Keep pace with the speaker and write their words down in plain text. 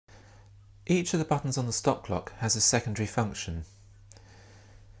Each of the buttons on the stop clock has a secondary function.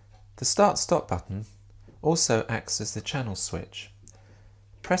 The start-stop button also acts as the channel switch.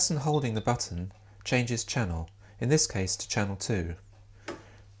 Press and holding the button changes channel, in this case to channel 2.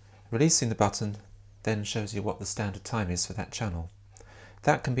 Releasing the button then shows you what the standard time is for that channel.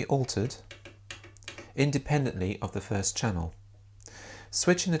 That can be altered independently of the first channel.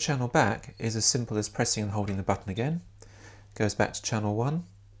 Switching the channel back is as simple as pressing and holding the button again. Goes back to channel 1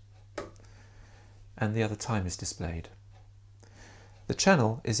 and the other time is displayed. The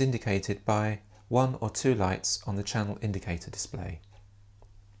channel is indicated by 1 or 2 lights on the channel indicator display.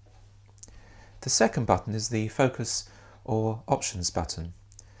 The second button is the focus or options button.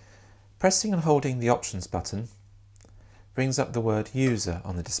 Pressing and holding the options button brings up the word user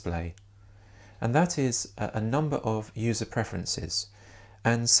on the display, and that is a number of user preferences,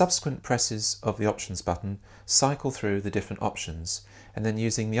 and subsequent presses of the options button cycle through the different options, and then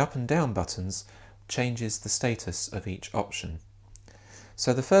using the up and down buttons changes the status of each option.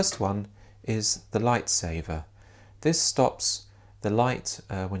 So the first one is the light saver. This stops the light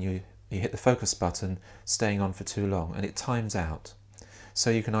when you hit the focus button staying on for too long, and it times out. So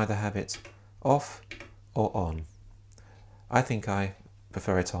you can either have it off or on. I think I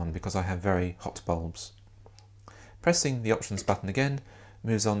prefer it on because I have very hot bulbs. Pressing the options button again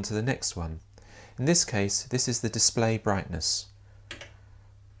moves on to the next one. In this case, this is the display brightness.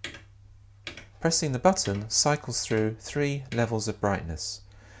 Pressing the button cycles through 3 levels of brightness.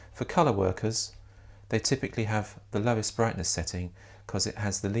 For colour workers, they typically have the lowest brightness setting because it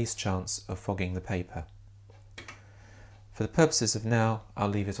has the least chance of fogging the paper. For the purposes of now, I'll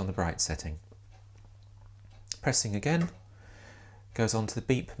leave it on the bright setting. Pressing again goes on to the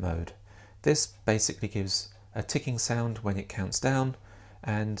beep mode. This basically gives a ticking sound when it counts down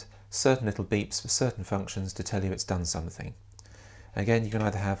and certain little beeps for certain functions to tell you it's done something. Again, you can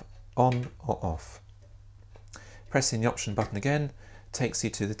either have on or off. Pressing the option button again takes you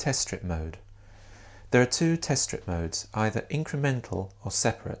to the test strip mode. There are 2 test strip modes, either incremental or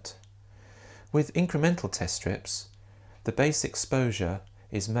separate. With incremental test strips, the base exposure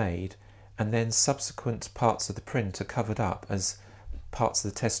is made and then subsequent parts of the print are covered up as parts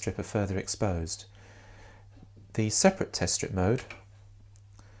of the test strip are further exposed. The separate test strip mode,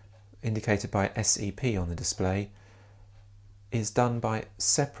 indicated by SEP on the display, is done by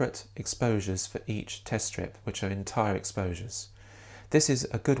separate exposures for each test strip, which are entire exposures. This is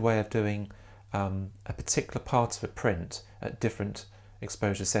a good way of doing a particular part of a print at different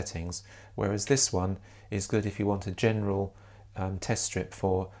exposure settings, whereas this one is good if you want a general test strip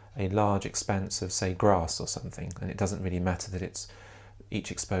for a large expanse of, say, grass or something, and it doesn't really matter that each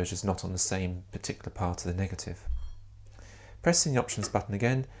exposure is not on the same particular part of the negative. Pressing the options button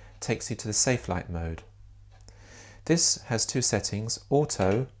again takes you to the safe light mode. This has 2 settings,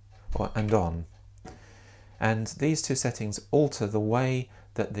 auto and on, and these 2 settings alter the way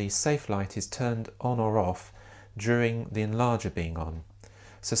that the safe light is turned on or off during the enlarger being on.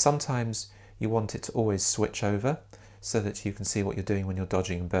 So sometimes you want it to always switch over so that you can see what you're doing when you're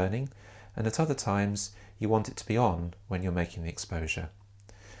dodging and burning, and at other times you want it to be on when you're making the exposure.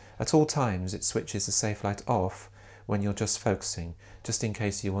 At all times it switches the safe light off when you're just focusing, just in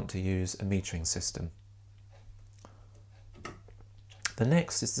case you want to use a metering system. The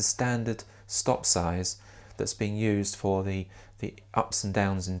next is the standard stop size that's being used for the ups and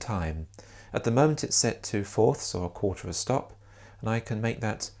downs in time. At the moment it's set to 1/4 or 1/4 of a stop, and I can make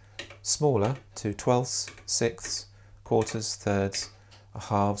that smaller to 12ths, 6ths, 1/4s, 3rds,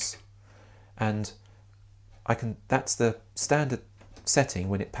 halves, and that's the standard setting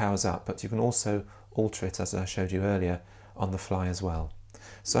when it powers up, but you can also alter it, as I showed you earlier, on the fly as well.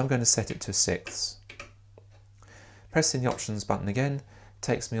 So I'm going to set it to 6ths. Pressing the options button again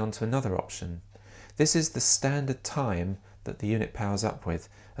takes me on to another option. This is the standard time that the unit powers up with.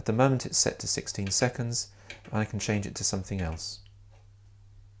 At the moment it's set to 16 seconds, and I can change it to something else.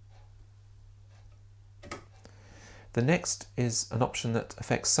 The next is an option that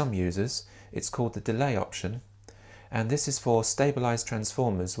affects some users. It's called the delay option, and this is for stabilized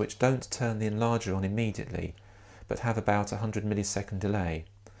transformers which don't turn the enlarger on immediately but have about 100 millisecond delay,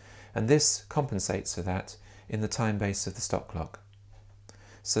 and this compensates for that in the time base of the stop clock.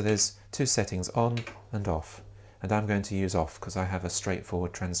 So there's 2 settings, on and off, and I'm going to use off because I have a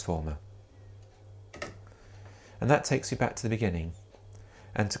straightforward transformer. And that takes you back to the beginning,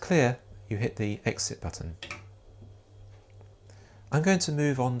 and to clear you hit the exit button. I'm going to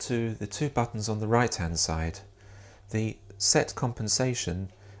move on to the 2 buttons on the right hand side, the set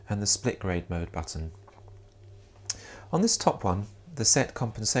compensation and the split grade mode button. On this top one, the set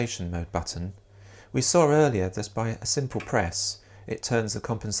compensation mode button, we saw earlier that by a simple press it turns the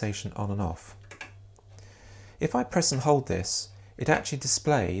compensation on and off. If I press and hold this, it actually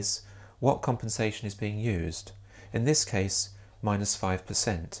displays what compensation is being used. In this case,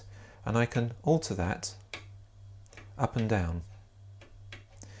 -5%, and I can alter that up and down.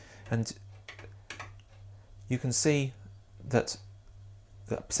 And you can see that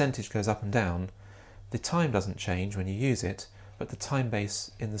the percentage goes up and down. The time doesn't change when you use it, but the time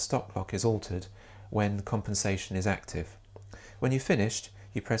base in the stop clock is altered when compensation is active. When you've finished,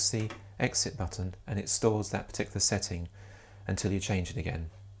 you press the exit button and it stores that particular setting until you change it again.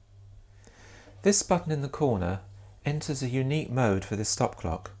 This button in the corner enters a unique mode for this stop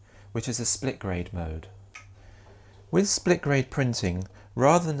clock, which is a split grade mode. With split grade printing,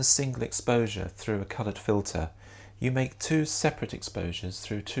 rather than a single exposure through a coloured filter, you make two separate exposures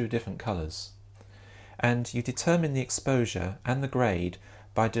through two different colours. And you determine the exposure and the grade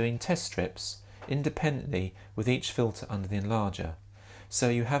by doing test strips independently with each filter under the enlarger. So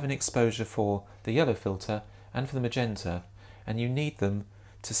you have an exposure for the yellow filter and for the magenta, and you need them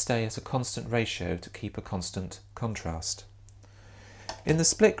to stay at a constant ratio to keep a constant contrast. In the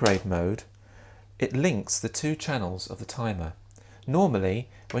split grade mode, it links the two channels of the timer. Normally,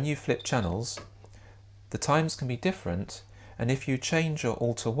 when you flip channels, the times can be different, and if you change or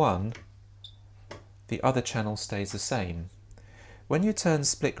alter one, the other channel stays the same. When you turn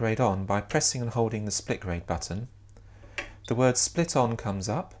split grade on by pressing and holding the split grade button, the word split on comes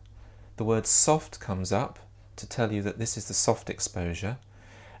up, the word soft comes up to tell you that this is the soft exposure,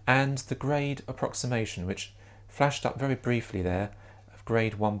 and the grade approximation, which flashed up very briefly there, of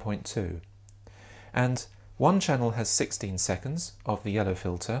grade 1.2. And one channel has 16 seconds of the yellow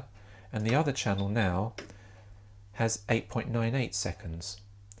filter, and the other channel now has 8.98 seconds.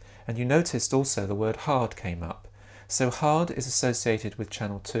 And you noticed also the word hard came up. So hard is associated with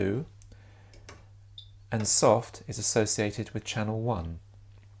channel 2, and soft is associated with channel 1.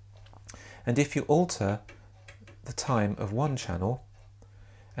 And if you alter the time of one channel,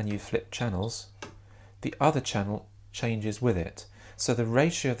 and you flip channels, the other channel changes with it. So the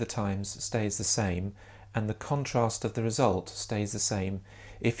ratio of the times stays the same, and the contrast of the result stays the same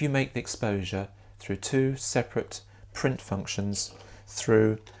if you make the exposure through two separate print functions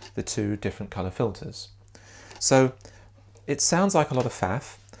through the two different colour filters. So it sounds like a lot of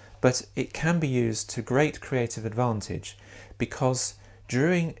faff, but it can be used to great creative advantage, because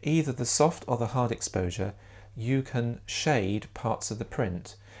during either the soft or the hard exposure you can shade parts of the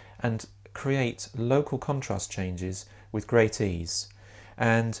print and create local contrast changes with great ease.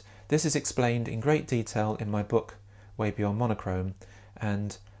 And this is explained in great detail in my book Way Beyond Monochrome,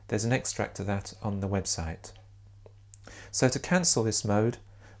 and there's an extract of that on the website. So to cancel this mode,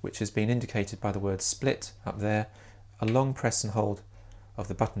 which has been indicated by the word split up there, a long press and hold of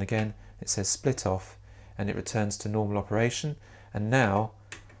the button again, it says split off, and it returns to normal operation. And now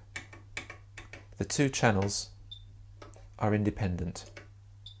the two channels are independent.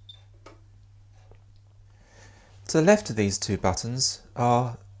 To the left of these two buttons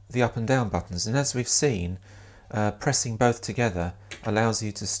are the up and down buttons, and as we've seen, pressing both together allows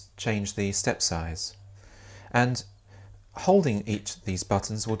you to change the step size. And holding each of these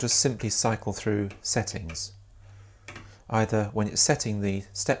buttons will just simply cycle through settings, either when it's setting the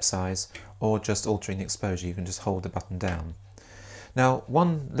step size or just altering the exposure. You can just hold the button down. Now,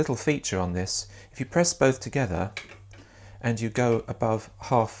 one little feature on this, if you press both together and you go above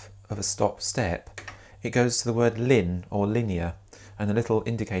half of a stop step, it goes to the word lin or linear, and a little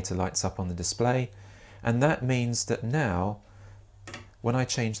indicator lights up on the display, and that means that now when I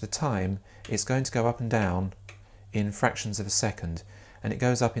change the time, it's going to go up and down in fractions of a second, and it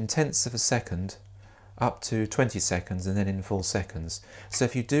goes up in tenths of a second up to 20 seconds and then in full seconds. So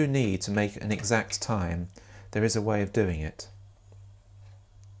if you do need to make an exact time, there is a way of doing it.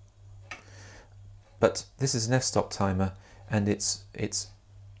 But this is an f-stop timer, and it's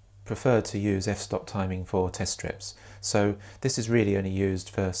preferred to use f-stop timing for test strips, so this is really only used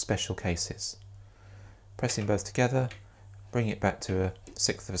for special cases. Pressing both together, bring it back to a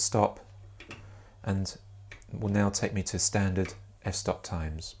sixth of a stop, and will now take me to standard f-stop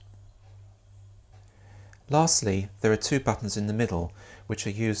times. Lastly, there are two buttons in the middle which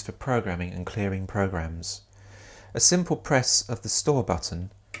are used for programming and clearing programs. A simple press of the store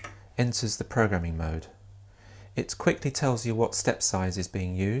button enters the programming mode. It quickly tells you what step size is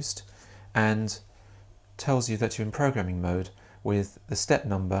being used and tells you that you're in programming mode with the step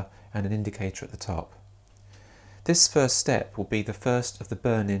number and an indicator at the top. This first step will be the first of the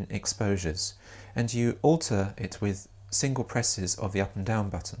burn-in exposures, and you alter it with single presses of the up and down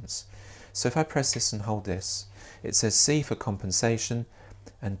buttons. So if I press this and hold this, it says C for compensation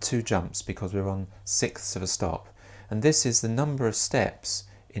and 2 jumps because we're on sixths of a stop. and this is the number of steps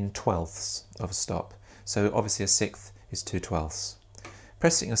in twelfths of a stop. So obviously a sixth is 2/12.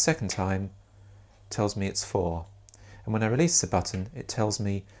 Pressing a second time tells me it's 4, and when I release the button it tells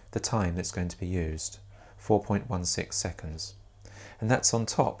me the time that's going to be used, 4.16 seconds. And that's on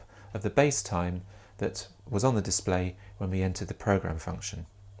top of the base time that was on the display when we entered the program function.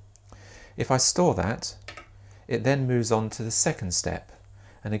 If I store that, it then moves on to the second step,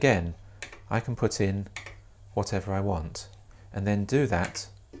 and again I can put in whatever I want and then do that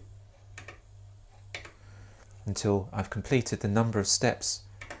until I've completed the number of steps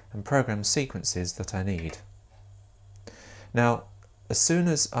and program sequences that I need. Now, as soon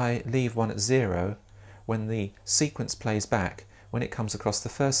as I leave one at 0, when the sequence plays back, when it comes across the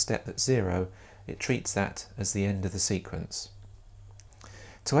first step that's 0, it treats that as the end of the sequence.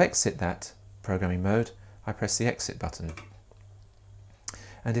 To exit that programming mode, I press the exit button.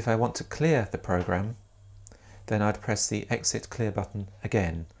 And if I want to clear the program, then I'd press the exit clear button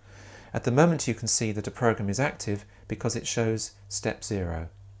again. At the moment you can see that a program is active because it shows step 0.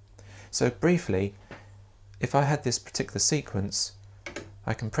 So briefly, if I had this particular sequence,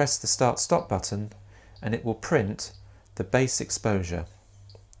 I can press the start stop button and it will print the base exposure.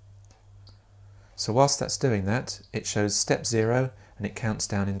 So whilst that's doing that, it shows step 0 and it counts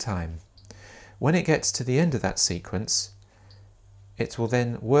down in time. When it gets to the end of that sequence, it will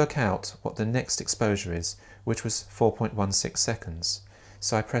then work out what the next exposure is, which was 4.16 seconds.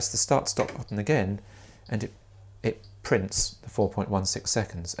 So I press the start stop button again and it prints the 4.16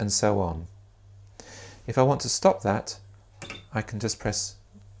 seconds, and so on. If I want to stop that, I can just press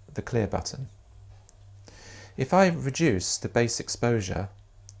the clear button. If I reduce the base exposure,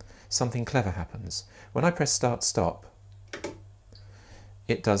 something clever happens. When I press start stop,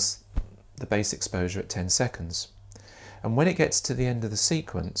 it does the base exposure at 10 seconds. And when it gets to the end of the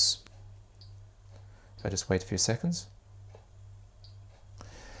sequence, if I just wait a few seconds,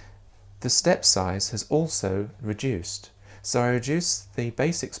 the step size has also reduced. So I reduced the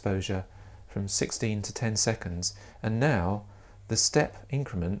base exposure from 16 to 10 seconds, and now the step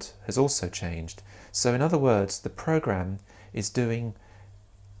increment has also changed. So in other words, the program is doing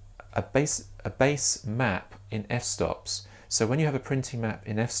a base map in f-stops. So when you have a printing map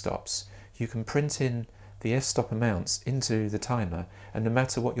in f-stops, you can print in the f-stop amounts into the timer, and no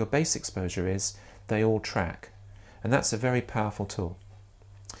matter what your base exposure is, they all track. And that's a very powerful tool.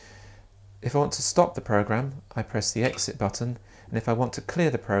 If I want to stop the program, I press the exit button, and if I want to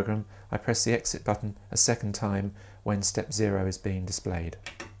clear the program, I press the exit button a second time when step 0 is being displayed.